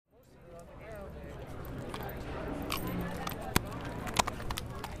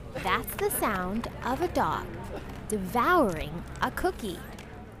That's the sound of a dog devouring a cookie.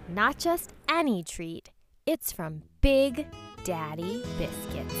 Not just any treat, it's from Big Daddy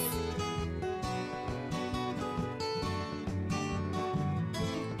Biscuits.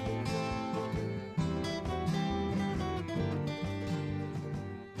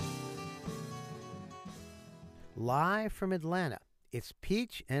 Live from Atlanta, it's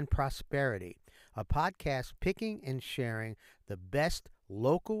Peach and Prosperity, a podcast picking and sharing the best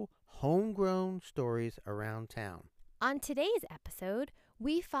local, homegrown stories around town. On today's episode,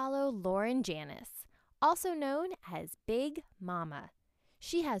 we follow Lauren Janis, also known as Big Mama.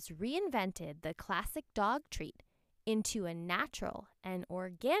 She has reinvented the classic dog treat into a natural and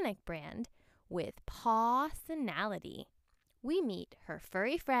organic brand with pawsonality. We meet her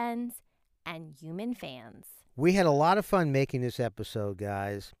furry friends and human fans. We had a lot of fun making this episode,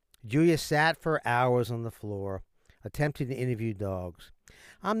 guys. Julia sat for hours on the floor, attempting to interview dogs.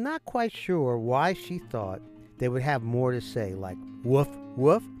 I'm not quite sure why she thought they would have more to say, like woof,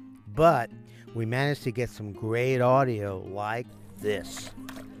 woof, but we managed to get some great audio like this.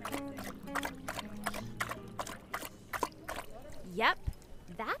 Yep,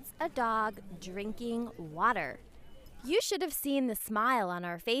 that's a dog drinking water. You should have seen the smile on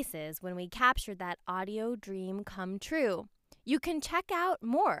our faces when we captured that audio dream come true. You can check out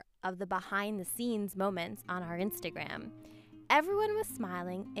more of the behind-the-scenes moments on our Instagram. Everyone was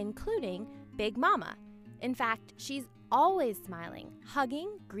smiling, including Big Mama. In fact, she's always smiling,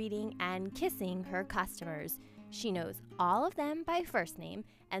 hugging, greeting, and kissing her customers. She knows all of them by first name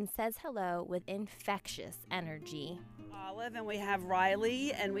and says hello with infectious energy. Olive, and we have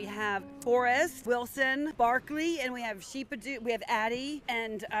Riley, and we have Forrest, Wilson, Barkley, and we have Sheepadoo, we have Addie,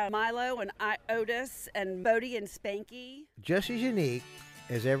 and Milo, and Otis, and Bodie, and Spanky. Just as unique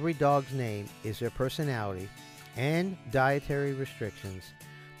as every dog's name is their personality and dietary restrictions.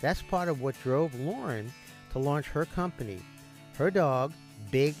 That's part of what drove Lauren to launch her company. Her dog,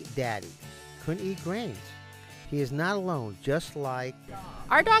 Big Daddy, couldn't eat grains. He is not alone, just like...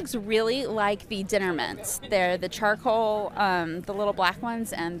 Our dogs really like the dinner mints. They're the charcoal, the little black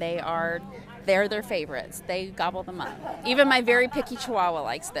ones, and they're their favorites. They gobble them up. Even my very picky Chihuahua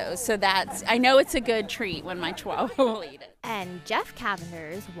likes those. So I know it's a good treat when my Chihuahua will eat it. And Jeff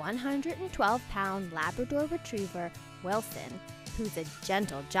Cavender's 112-pound Labrador Retriever, Wilson, who's a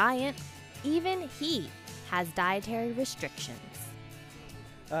gentle giant, even he has dietary restrictions.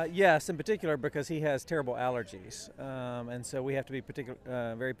 Yes, in particular because he has terrible allergies, and so we have to be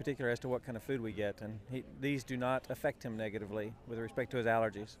very particular as to what kind of food we get, and these do not affect him negatively with respect to his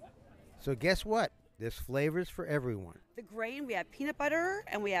allergies. So guess what? There's flavors for everyone. The grain, we have peanut butter,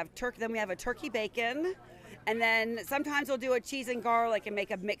 and we have turkey. Then we have a turkey bacon, and then sometimes we'll do a cheese and garlic and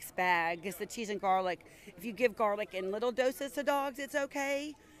make a mixed bag. Because the cheese and garlic, if you give garlic in little doses to dogs, it's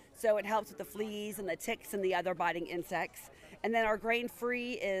okay. So it helps with the fleas and the ticks and the other biting insects. And then our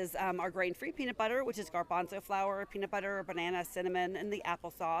grain-free is our grain-free peanut butter, which is garbanzo flour, peanut butter, banana, cinnamon, and the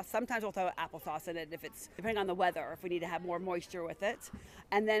applesauce. Sometimes we'll throw applesauce in it if it's, depending on the weather, if we need to have more moisture with it.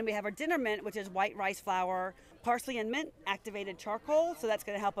 And then we have our dinner mint, which is white rice flour, parsley and mint, activated charcoal, so that's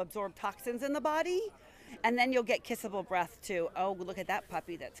going to help absorb toxins in the body. And then you'll get kissable breath, too. Oh, look at that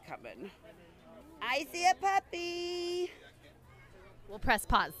puppy that's coming. I see a puppy. We'll press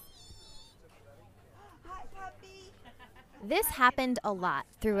pause. Hi, puppy. This happened a lot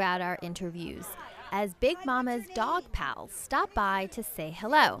throughout our interviews, as Big Mama's dog pals stopped by to say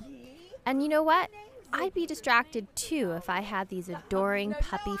hello. And you know what? I'd be distracted too if I had these adoring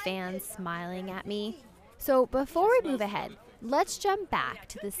puppy fans smiling at me. So before we move ahead, let's jump back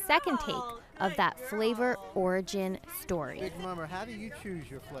to the second take of that flavor origin story. Big Mama, how do you choose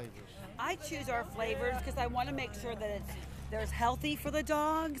your flavors? I choose our flavors because I want to make sure that there's healthy for the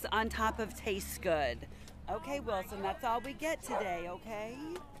dogs on top of tastes good. Okay, Wilson, that's all we get today, okay?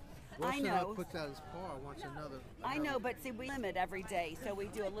 Wilson I know. puts out his paw, wants another. I know, but see, we limit every day. So we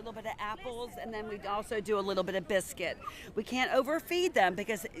do a little bit of apples, and then we also do a little bit of biscuit. We can't overfeed them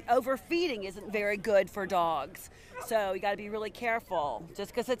because overfeeding isn't very good for dogs. So you got to be really careful.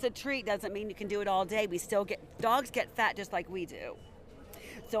 Just because it's a treat doesn't mean you can do it all day. Dogs get fat just like we do.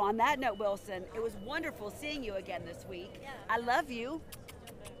 So on that note, Wilson, it was wonderful seeing you again this week. I love you.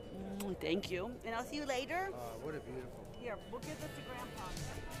 Thank you. And I'll see you later. What a beautiful. Here, we'll give this to Grandpa.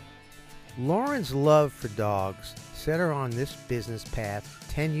 Lauren's love for dogs set her on this business path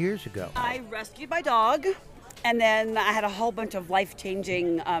 10 years ago. I rescued my dog, and then I had a whole bunch of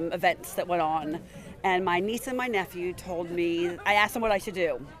life-changing events that went on. And my niece and my nephew told me, I asked them what I should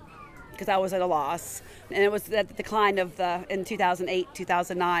do. because I was at a loss. And it was at the decline of in 2008,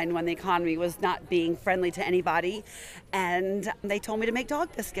 2009, when the economy was not being friendly to anybody. And they told me to make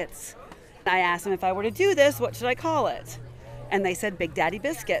dog biscuits. I asked them if I were to do this, what should I call it? And they said Big Daddy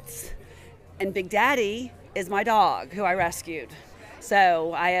Biscuits. And Big Daddy is my dog who I rescued.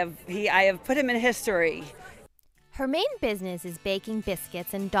 So I have put him in history. Her main business is baking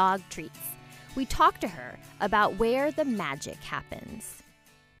biscuits and dog treats. We talked to her about where the magic happens.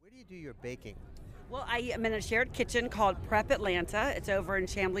 Where do you do your baking? Well, I am in a shared kitchen called Prep Atlanta. It's over in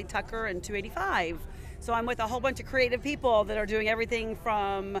Chamblee, Tucker, and 285. So I'm with a whole bunch of creative people that are doing everything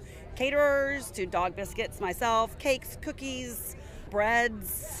from caterers to dog biscuits myself, cakes, cookies,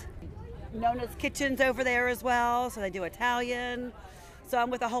 breads. Nona's Kitchen's over there as well, so they do Italian. So I'm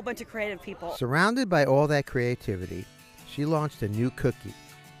with a whole bunch of creative people. Surrounded by all that creativity, she launched a new cookie.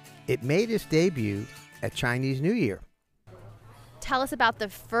 It made its debut at Chinese New Year. Tell us about the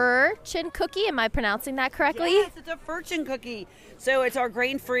Furchin cookie. Am I pronouncing that correctly? Yes, it's a Furchin cookie. So it's our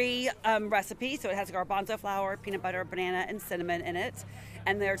grain-free recipe. So it has garbanzo flour, peanut butter, banana, and cinnamon in it.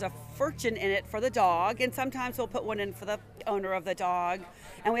 And there's a Furchin in it for the dog. And sometimes we'll put one in for the owner of the dog.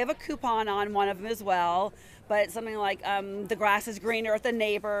 And we have a coupon on one of them as well. But something like the grass is greener at the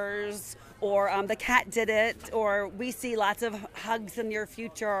neighbors, or the cat did it, or we see lots of hugs in your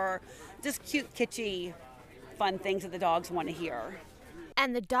future. Just cute, kitschy, fun things that the dogs want to hear.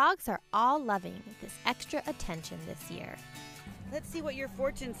 And the dogs are all loving this extra attention this year. Let's see what your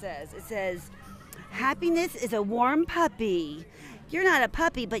fortune says. It says, happiness is a warm puppy. You're not a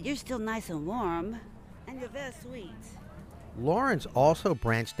puppy, but you're still nice and warm. And you're very sweet. Lawrence also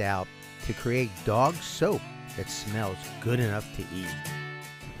branched out to create dog soap that smells good enough to eat.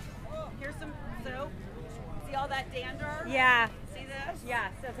 Here's some soap. See all that dander? Yeah. See this? Yeah,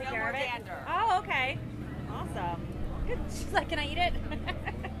 so take No care more of it. dander. Oh, okay. Awesome. She's like, can I eat it?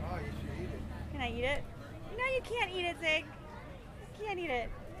 Oh, you should eat it. Can I eat it? No, you can't eat it, Zig. You can't eat it.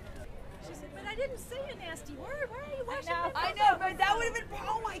 She said, but I didn't say a nasty word. Why are you washing know. my I know, but that would have been,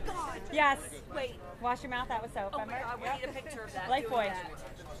 oh my God. Yes. Wait. Wash your mouth out with soap. Oh my remember? God, we need a picture of that. Life doing Boy.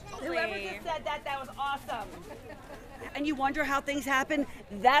 that. Whoever just said that, that was awesome. And you wonder how things happen?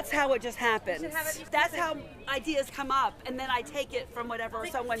 That's how it just happens. That's how ideas come up, and then I take it from whatever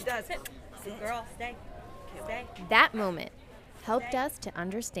someone does. Sit, girl, stay. Stay. That moment helped us to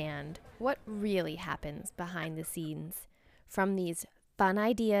understand what really happens behind the scenes. From these fun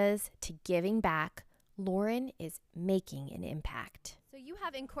ideas to giving back, Lauren is making an impact. So you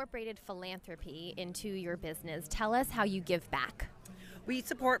have incorporated philanthropy into your business. Tell us how you give back. We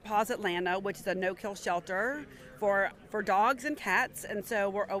support Paws Atlanta, which is a no-kill shelter for dogs and cats, and so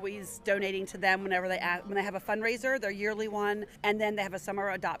we're always donating to them when they have a fundraiser, their yearly one, and then they have a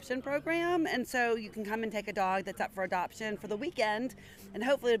summer adoption program, and so you can come and take a dog that's up for adoption for the weekend, and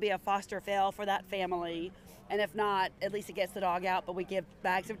hopefully it'll be a foster fail for that family. And if not, at least it gets the dog out, but we give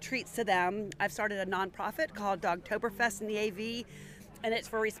bags of treats to them. I've started a nonprofit called Dogtoberfest in the AV, and it's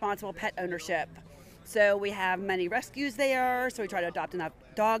for responsible pet ownership. So we have many rescues there, so we try to adopt enough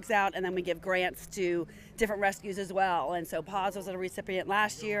dogs out, and then we give grants to different rescues as well. And so Paws was a recipient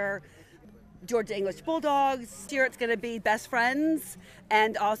last year, Georgia English Bulldogs. This year it's going to be Best Friends,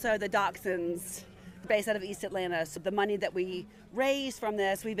 and also the Dachshunds, based out of East Atlanta. So the money that we raise from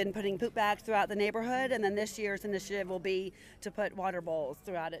this, we've been putting poop bags throughout the neighborhood, and then this year's initiative will be to put water bowls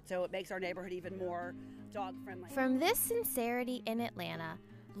throughout it, so it makes our neighborhood even more dog-friendly. From this sincerity in Atlanta,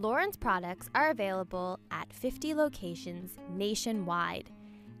 Lauren's products are available at 50 locations nationwide,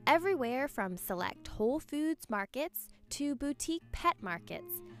 everywhere from select Whole Foods markets to boutique pet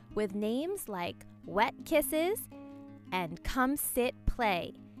markets, with names like Wet Kisses and Come Sit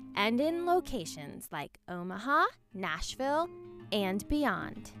Play, and in locations like Omaha, Nashville, and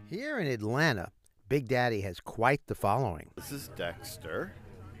beyond. Here in Atlanta, Big Daddy has quite the following. This is Dexter,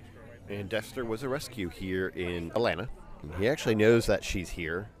 and Dexter was a rescue here in Atlanta. He actually knows that she's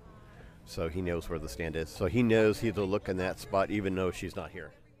here, so he knows where the stand is. So he knows he has to look in that spot even though she's not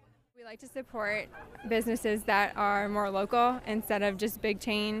here. We like to support businesses that are more local instead of just big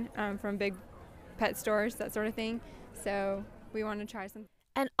chain from big pet stores, that sort of thing. So we want to try something.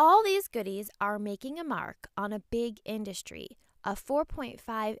 And all these goodies are making a mark on a big industry, a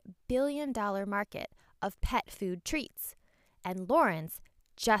 $4.5 billion market of pet food treats. And Lauren's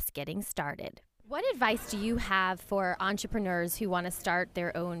just getting started. What advice do you have for entrepreneurs who want to start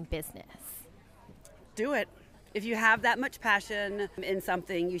their own business? Do it. If you have that much passion in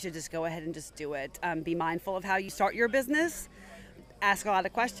something, you should just go ahead and just do it. Be mindful of how you start your business. Ask a lot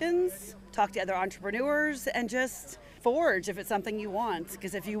of questions. Talk to other entrepreneurs, and just forge if it's something you want.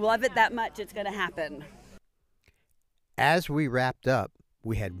 Because if you love it that much, it's going to happen. As we wrapped up,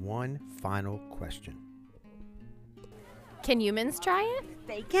 we had one final question. Can humans try it?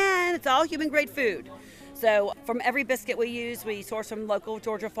 They can. It's all human grade food. So from every biscuit we use, we source from local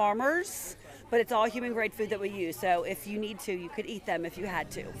Georgia farmers, but it's all human grade food that we use. So if you need to, you could eat them if you had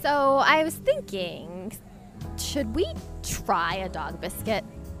to. So I was thinking, should we try a dog biscuit?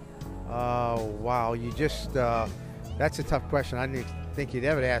 Oh, wow. You just, that's a tough question. I didn't think you'd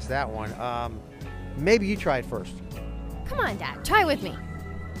ever ask that one. Maybe you try it first. Come on, Dad, try with me.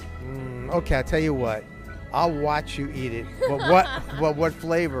 Okay, I'll tell you what. I'll watch you eat it. But what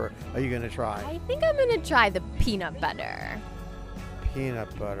flavor are you going to try? I think I'm going to try the peanut butter.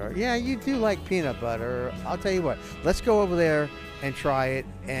 Peanut butter. Yeah, you do like peanut butter. I'll tell you what. Let's go over there and try it,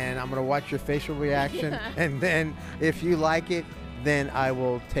 and I'm going to watch your facial reaction. And then if you like it, then I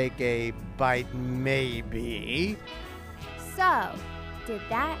will take a bite, maybe. So, did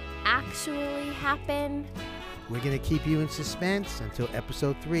that actually happen? We're going to keep you in suspense until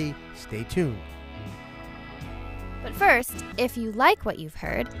episode 3. Stay tuned. But first, if you like what you've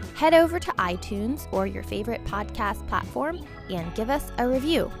heard, head over to iTunes or your favorite podcast platform and give us a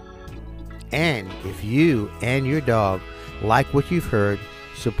review. And if you and your dog like what you've heard,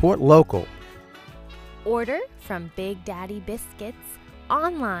 support local. Order from Big Daddy Biscuits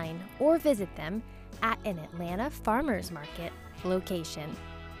online or visit them at an Atlanta Farmers Market location.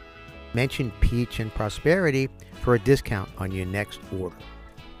 Mention Peach and Prosperity for a discount on your next order.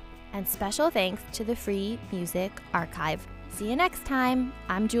 And special thanks to the Free Music Archive. See you next time.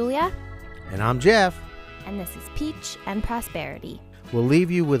 I'm Julia. And I'm Jeff. And this is Peach and Prosperity. We'll leave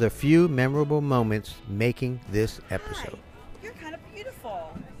you with a few memorable moments making this episode. Hi. You're kind of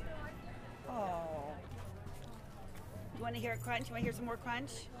beautiful. Oh. You want to hear a crunch? You want to hear some more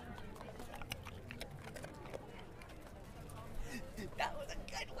crunch? That was a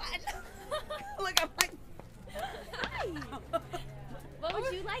good one. Look, I'm like... Hi. What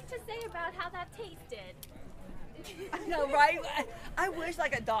would you like to say about how that tasted? I know, right? I wish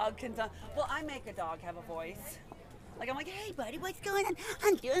like a dog can talk. Well, I make a dog have a voice. Like, I'm like, hey, buddy, what's going on?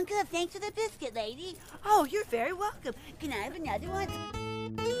 I'm doing good. Thanks for the biscuit, lady. Oh, you're very welcome. Can I have another one?